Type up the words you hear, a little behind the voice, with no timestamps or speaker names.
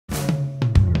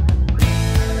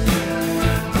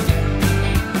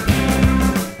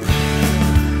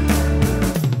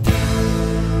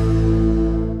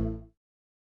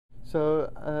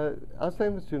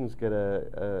Stanford students get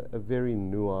a very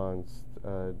nuanced,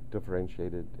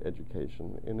 differentiated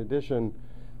education. In addition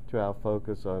to our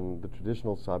focus on the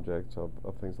traditional subjects of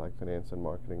things like finance and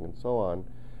marketing and so on,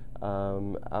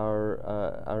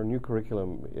 our new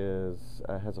curriculum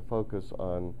has a focus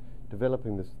on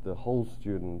developing the whole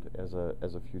student as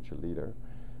a future leader.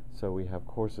 So we have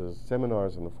courses,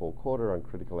 seminars in the fall quarter on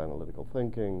critical analytical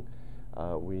thinking.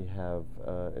 We have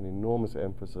an enormous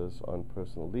emphasis on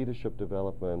personal leadership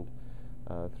development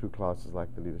through classes like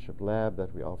the Leadership Lab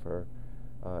that we offer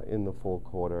in the fall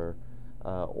quarter.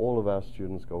 All of our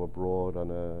students go abroad on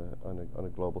a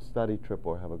global study trip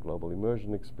or have a global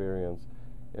immersion experience,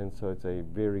 and so it's a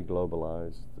very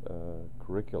globalized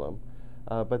curriculum.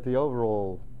 But the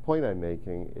overall point I'm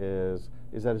making is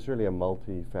that it's really a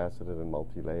multifaceted and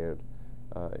multi-layered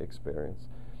experience.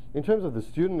 In terms of the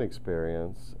student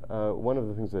experience, one of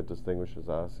the things that distinguishes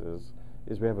us is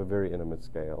we have a very intimate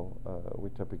scale. We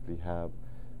typically have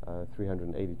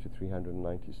 380 to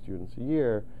 390 students a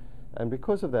year, and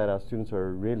because of that, our students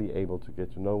are really able to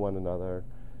get to know one another.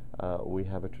 We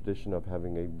have a tradition of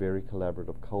having a very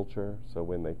collaborative culture, so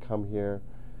when they come here,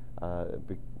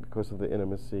 because of the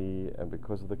intimacy and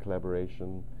because of the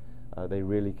collaboration, they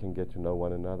really can get to know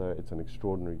one another. It's an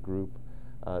extraordinary group.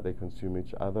 They consume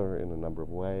each other in a number of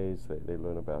ways. They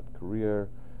learn about career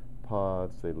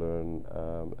paths. They learn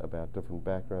about different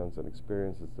backgrounds and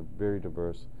experiences. It's a very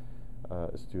diverse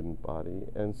student body.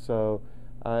 And so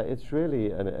it's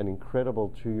really an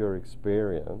incredible two-year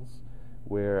experience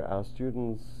where our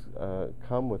students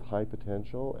come with high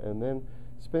potential and then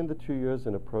spend the 2 years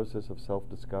in a process of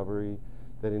self-discovery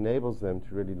that enables them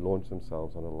to really launch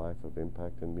themselves on a life of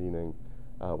impact and meaning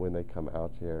when they come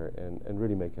out here and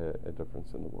really make a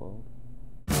difference in the world.